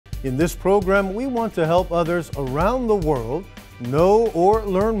In this program, we want to help others around the world know or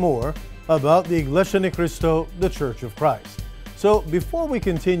learn more about the Iglesia Ni Cristo, the Church of Christ. So before we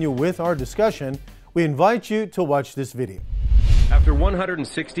continue with our discussion, we invite you to watch this video. After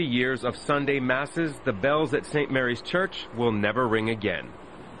 160 years of Sunday Masses, the bells at St. Mary's Church will never ring again.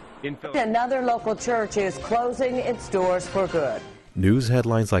 Another local church is closing its doors for good. News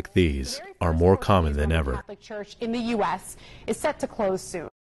headlines like these are more common than ever. The Catholic Church in the U.S. is set to close soon.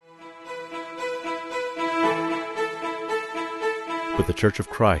 But the Church of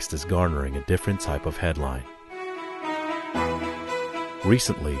Christ is garnering a different type of headline.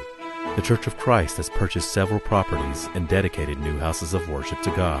 Recently, the Church of Christ has purchased several properties and dedicated new houses of worship to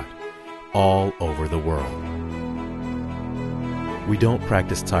God, all over the world. We don't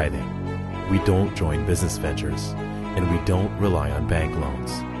practice tithing, we don't join business ventures, and we don't rely on bank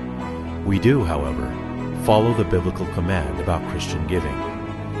loans. We do, however, follow the biblical command about Christian giving,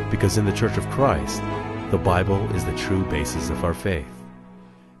 because in the Church of Christ, the Bible is the true basis of our faith.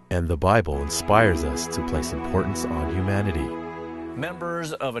 And the Bible inspires us to place importance on humanity.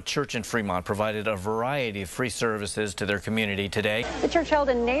 Members of a church in Fremont provided a variety of free services to their community today. The church held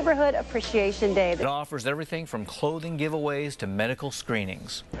a Neighborhood Appreciation Day. It offers everything from clothing giveaways to medical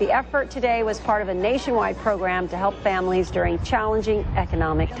screenings. The effort today was part of a nationwide program to help families during challenging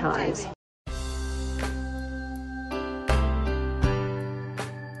economic times.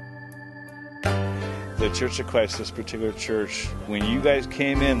 The Church of Christ, this particular church, when you guys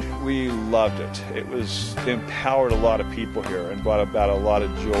came in, we loved it. It empowered a lot of people here and brought about a lot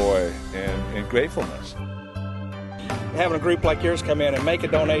of joy and gratefulness. Having a group like yours come in and make a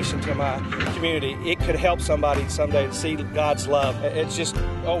donation to my community, it could help somebody someday to see God's love. It's just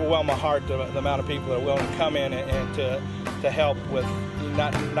overwhelmed my heart, the amount of people that are willing to come in and to help with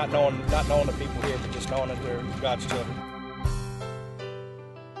not knowing the people here, but just knowing that they're God's children.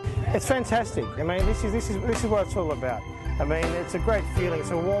 It's fantastic. I mean, this is what it's all about. I mean, it's a great feeling. It's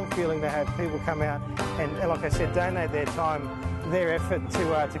a warm feeling to have people come out and like I said, donate their time, their effort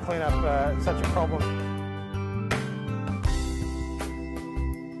to clean up such a problem.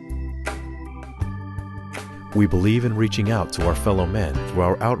 We believe in reaching out to our fellow men through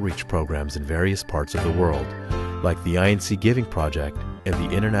our outreach programs in various parts of the world, like the INC Giving Project and the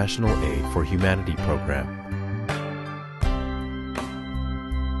International Aid for Humanity program.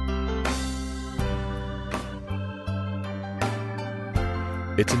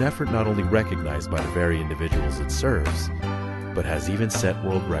 It's an effort not only recognized by the very individuals it serves, but has even set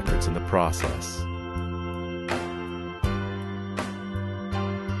world records in the process.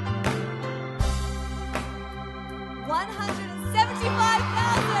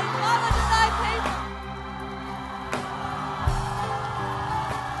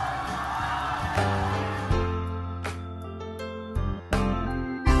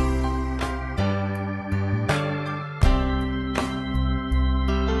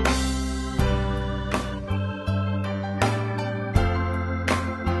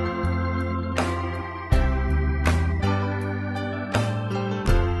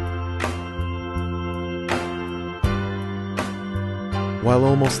 While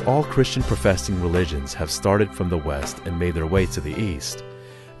almost all Christian professing religions have started from the West and made their way to the East,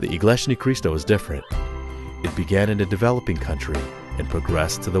 the Iglesia Ni Cristo is different. It began in a developing country and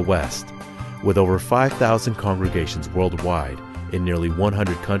progressed to the West. With over 5,000 congregations worldwide in nearly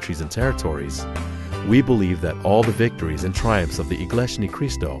 100 countries and territories, we believe that all the victories and triumphs of the Iglesia Ni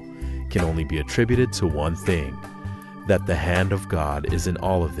Cristo can only be attributed to one thing, that the hand of God is in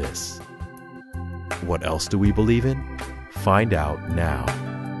all of this. What else do we believe in? Find out now.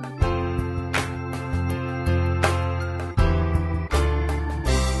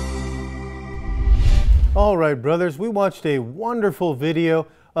 All right, brothers, we watched a wonderful video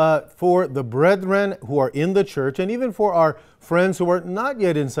for the brethren who are in the church and even for our friends who are not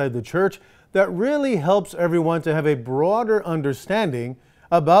yet inside the church that really helps everyone to have a broader understanding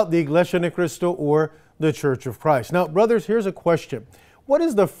about the Iglesia Ni Cristo or the Church of Christ. Now, brothers, here's a question. What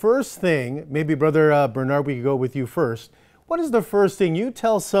is the first thing, maybe Brother Bernard, we could go with you first. What is the first thing you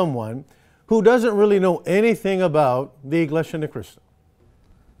tell someone who doesn't really know anything about the Iglesia Ni Cristo?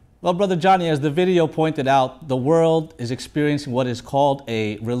 Well, Brother Johnny, as the video pointed out, the world is experiencing what is called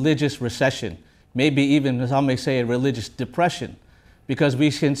a religious recession, maybe even, some may say, a religious depression, because we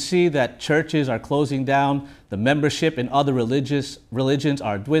can see that churches are closing down, the membership in other religions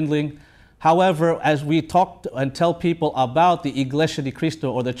are dwindling. However, as we talk and tell people about the Iglesia Ni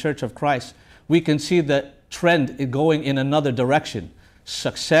Cristo or the Church of Christ, we can see the trend going in another direction.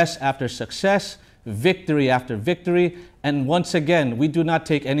 Success after success, victory after victory, and once again, we do not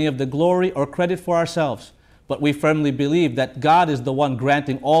take any of the glory or credit for ourselves, but we firmly believe that God is the one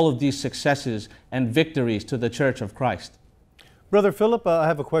granting all of these successes and victories to the Church of Christ. Brother Philip, I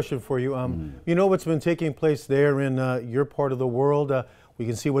have a question for you. You know what's been taking place there in your part of the world. We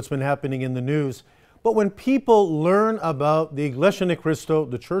can see what's been happening in the news. But when people learn about the Iglesia Ni Cristo,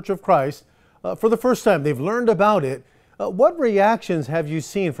 the Church of Christ, for the first time, they've learned about it. What reactions have you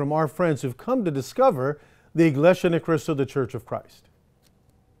seen from our friends who've come to discover the Iglesia Ni Cristo, the Church of Christ?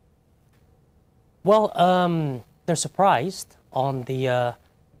 Well, they're surprised on the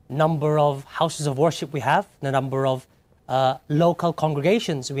number of houses of worship we have, the number of local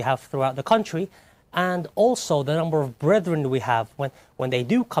congregations we have throughout the country, and also the number of brethren we have. When they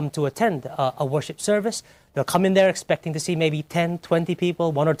do come to attend a worship service, they'll come in there expecting to see maybe 10, 20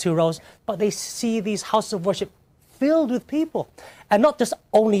 people, 1 or 2 rows, but they see these houses of worship filled with people. And not just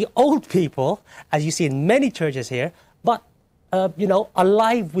only old people, as you see in many churches here, but,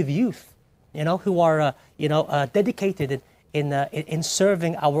 alive with youth. Who are, dedicated in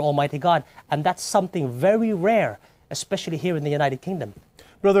serving our Almighty God. And that's something very rare, especially here in the United Kingdom.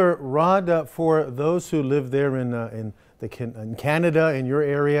 Brother Rod, for those who live there in Canada, in your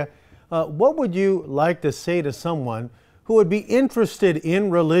area, what would you like to say to someone who would be interested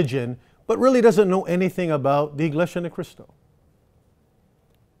in religion, but really doesn't know anything about the Iglesia Ni Cristo?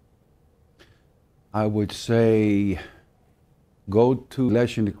 I would say, go to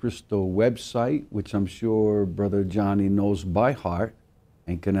Iglesia Ni Cristo website, which I'm sure Brother Johnny knows by heart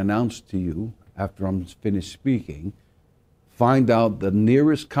and can announce to you after I'm finished speaking. Find out the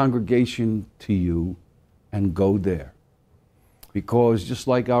nearest congregation to you and go there. Because just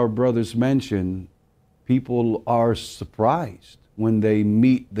like our brothers mentioned, people are surprised when they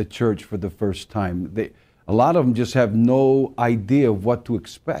meet the church for the first time. A lot of them just have no idea of what to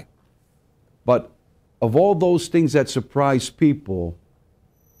expect. But of all those things that surprise people,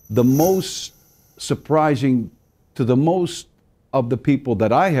 the most surprising to the most of the people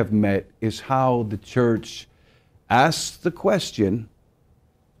that I have met is how the church asks the question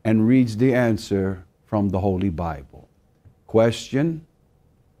and reads the answer from the Holy Bible. Question,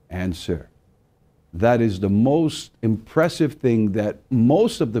 answer. That is the most impressive thing that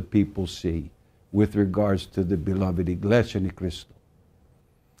most of the people see with regards to the beloved Iglesia Ni Cristo.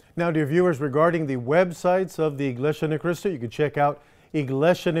 Now, dear viewers, regarding the websites of the Iglesia Ni Cristo, you can check out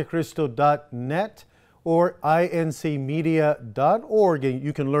iglesianicristo.net or incmedia.org, and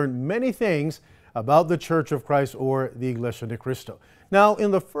you can learn many things about the Church of Christ or the Iglesia Ni Cristo. Now,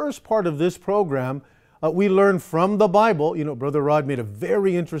 in the first part of this program, we learned from the Bible. Brother Rod made a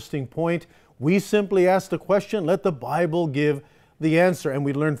very interesting point. We simply ask the question, let the Bible give the answer. And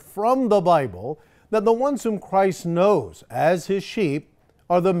we learned from the Bible that the ones whom Christ knows as His sheep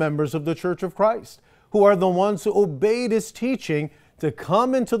are the members of the Church of Christ, who are the ones who obeyed His teaching to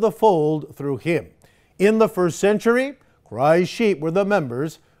come into the fold through Him. In the first century, Christ's sheep were the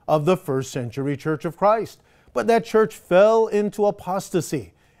members of the first century Church of Christ. But that church fell into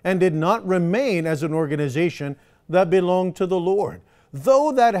apostasy and did not remain as an organization that belonged to the Lord.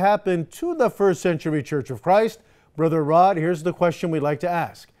 Though that happened to the first century Church of Christ, Brother Rod, here's the question we'd like to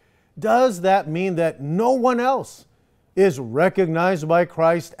ask. Does that mean that no one else is recognized by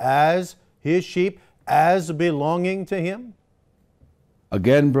Christ as His sheep, as belonging to Him?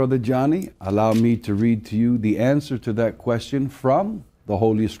 Again, Brother Johnny, allow me to read to you the answer to that question from the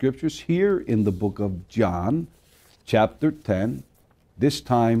Holy Scriptures here in the book of John, chapter 10, this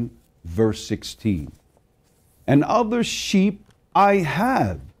time verse 16. And other sheep I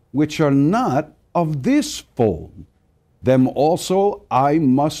have, which are not of this fold. Them also I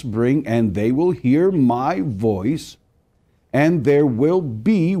must bring, and they will hear my voice, and there will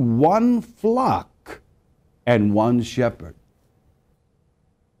be one flock and one shepherd.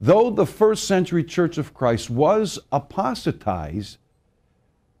 Though the first century Church of Christ was apostatized,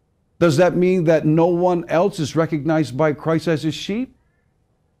 does that mean that no one else is recognized by Christ as His sheep,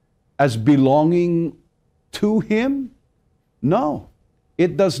 as belonging to Him? No,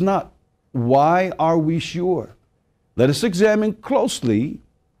 it does not. Why are we sure? Let us examine closely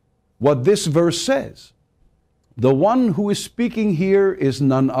what this verse says. The one who is speaking here is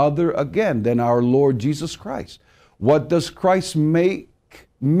none other, again, than our Lord Jesus Christ. What does Christ make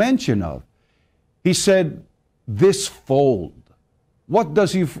mention of? He said, this fold. What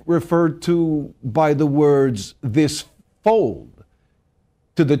does He refer to by the words, this fold?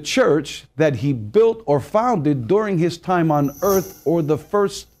 To the church that He built or founded during His time on earth, or the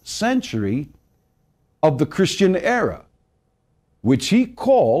first century of the Christian era, which He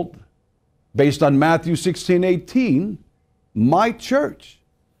called, based on Matthew 16:18, my church,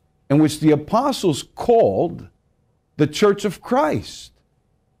 and which the apostles called the Church of Christ.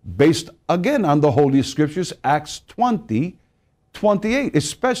 based again on the Holy Scriptures, Acts 20:28,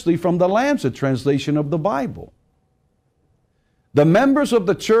 especially from the Lancet translation of the Bible. The members of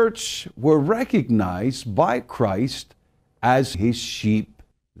the church were recognized by Christ as his sheep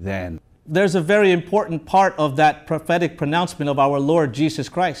then. There's a very important part of that prophetic pronouncement of our Lord Jesus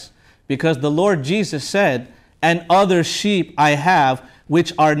Christ, because the Lord Jesus said, "And other sheep I have,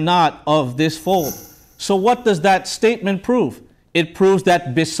 which are not of this fold." So what does that statement prove? It proves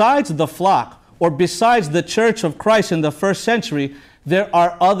that besides the flock, or besides the church of Christ in the first century, there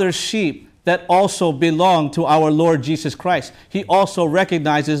are other sheep that also belong to our Lord Jesus Christ. He also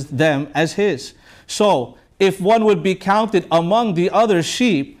recognizes them as his. So if one would be counted among the other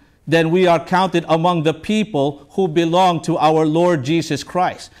sheep, then we are counted among the people who belong to our Lord Jesus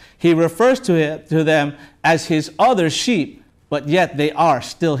Christ. He refers to them as his other sheep, but yet they are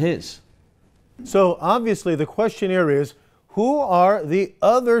still his. So obviously the question here is, who are the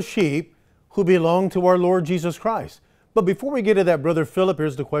other sheep who belong to our Lord Jesus Christ? But before we get to that, Brother Philip,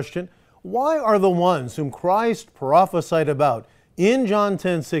 here's the question. Why are the ones whom Christ prophesied about in John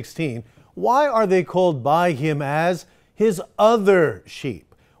 10:16, why are they called by him as his other sheep?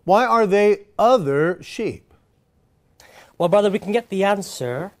 Why are they other sheep? Well, brother, we can get the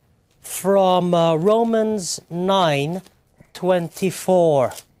answer from Romans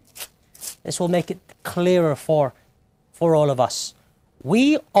 9:24. This will make it clearer for all of us.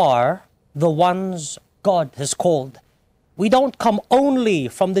 We are the ones God has called. We don't come only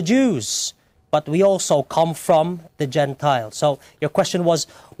from the Jews, but we also come from the Gentiles. So your question was,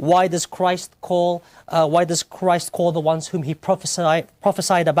 why does Christ call the ones whom he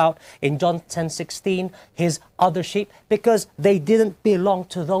prophesied about in John 10:16 his other sheep? Because they didn't belong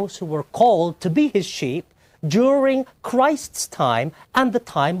to those who were called to be his sheep during Christ's time and the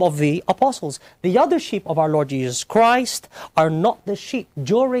time of the apostles. The other sheep of our Lord Jesus Christ are not the sheep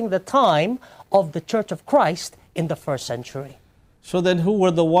during the time of the Church of Christ in the first century. So then who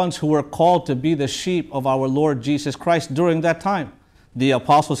were the ones who were called to be the sheep of our Lord Jesus Christ during that time? The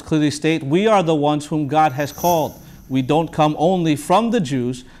apostles clearly state, we are the ones whom God has called. We don't come only from the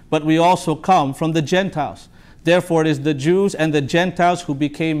Jews, but we also come from the Gentiles. Therefore, it is the Jews and the Gentiles who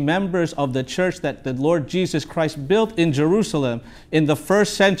became members of the church that the Lord Jesus Christ built in Jerusalem in the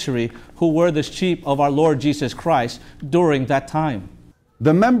first century, who were the sheep of our Lord Jesus Christ during that time.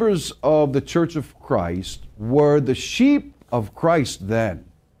 The members of the Church of Christ were the sheep of Christ then.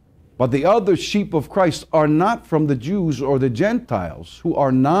 But the other sheep of Christ are not from the Jews or the Gentiles, who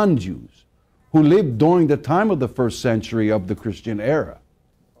are non-Jews, who lived during the time of the first century of the Christian era.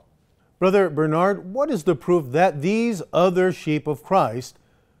 Brother Bernard, what is the proof that these other sheep of Christ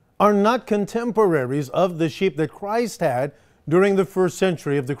are not contemporaries of the sheep that Christ had during the first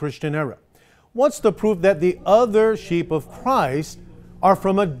century of the Christian era? What's the proof that the other sheep of Christ are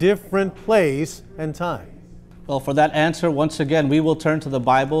from a different place and time? Well, for that answer, once again, we will turn to the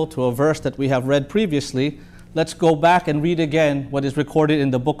Bible, to a verse that we have read previously. Let's go back and read again what is recorded in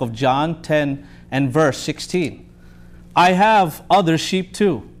the book of John 10 and verse 16. I have other sheep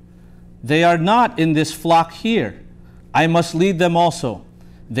too. They are not in this flock here. I must lead them also.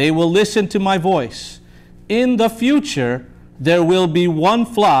 They will listen to my voice. In the future, there will be one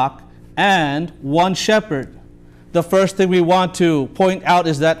flock and one shepherd. The first thing we want to point out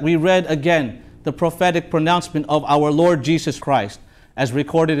is that we read again the prophetic pronouncement of our Lord Jesus Christ as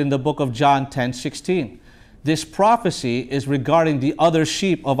recorded in the book of John 10:16. This prophecy is regarding the other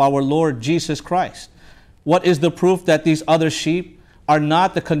sheep of our Lord Jesus Christ. What is the proof that these other sheep are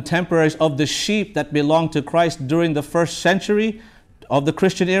not the contemporaries of the sheep that belonged to Christ during the first century of the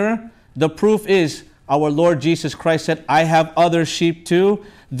Christian era? The proof is our Lord Jesus Christ said, I have other sheep too.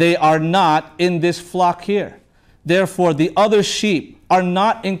 They are not in this flock here. Therefore, the other sheep are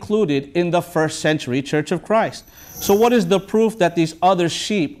not included in the first century Church of Christ. So what is the proof that these other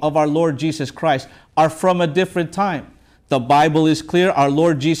sheep of our Lord Jesus Christ are from a different time? The Bible is clear. Our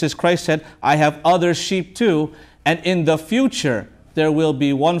Lord Jesus Christ said, I have other sheep too, and in the future, there will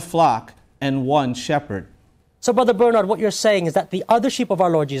be one flock and one shepherd. So, Brother Bernard, what you're saying is that the other sheep of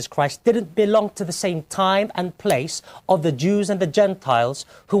our Lord Jesus Christ didn't belong to the same time and place of the Jews and the Gentiles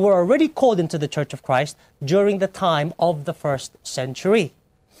who were already called into the Church of Christ during the time of the first century.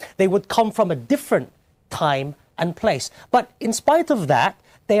 They would come from a different time and place. But in spite of that,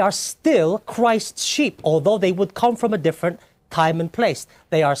 they are still Christ's sheep, although they would come from a different time and place.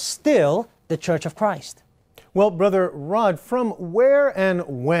 They are still the Church of Christ. Well, Brother Rod, from where and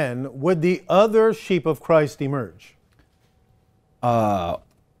when would the other sheep of Christ emerge? Allow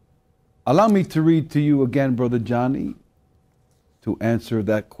me to read to you again, Brother Johnny, to answer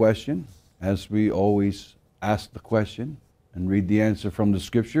that question, as we always ask the question. and read the answer from the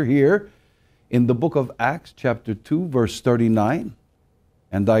scripture here in the book of Acts, chapter 2, verse 39.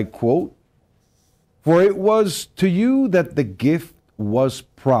 And I quote, "For it was to you that the gift was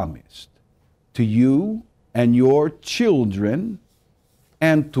promised, to you and your children,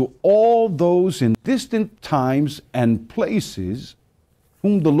 and to all those in distant times and places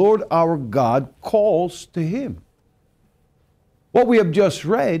whom the Lord our God calls to him." What we have just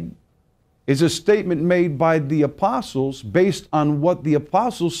read is a statement made by the apostles. Based on what the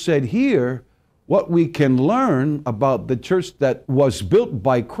apostles said here, what we can learn about the church that was built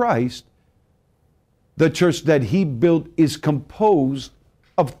by Christ, the church that he built is composed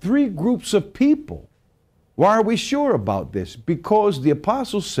of three groups of people. Why are we sure about this? Because the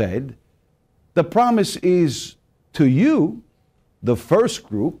apostles said, the promise is to you, the first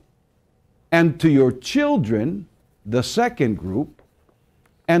group, and to your children, the second group,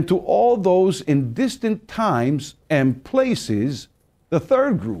 and to all those in distant times and places, the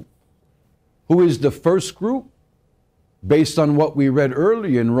third group. Who is the first group? Based on what we read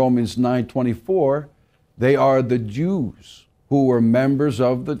earlier in Romans 9:24, they are the Jews who were members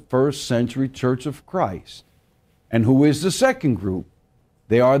of the first century church of Christ. And who is the second group?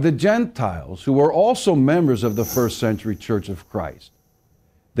 They are the Gentiles who were also members of the first century church of Christ.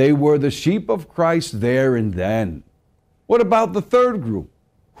 They were the sheep of Christ there and then. What about the third group?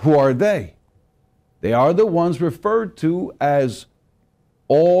 Who are they? They are the ones referred to as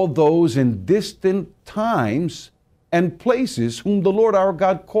all those in distant times and places whom the Lord our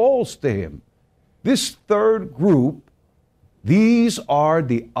God calls to him. This third group, these are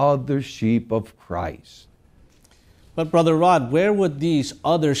the other sheep of Christ. But Brother Rod, where would these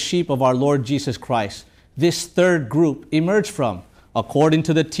other sheep of our Lord Jesus Christ, this third group, emerge from? According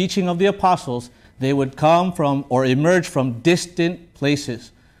to the teaching of the apostles, they would come from or emerge from distant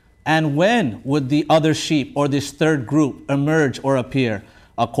places. And when would the other sheep or this third group emerge or appear?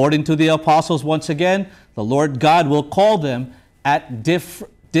 According to the apostles, once again, the Lord God will call them at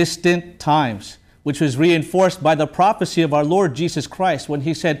distant times, which was reinforced by the prophecy of our Lord Jesus Christ when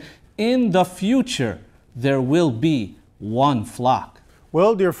he said, in the future, there will be one flock.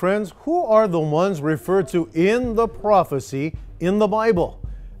 Well, dear friends, who are the ones referred to in the prophecy in the Bible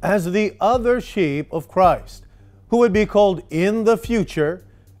as the other sheep of Christ, who would be called in the future,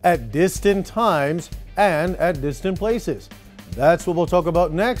 at distant times, and at distant places? That's what we'll talk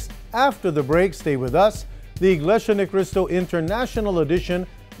about next. After the break, stay with us. The Iglesia Ni Cristo International Edition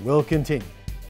will continue.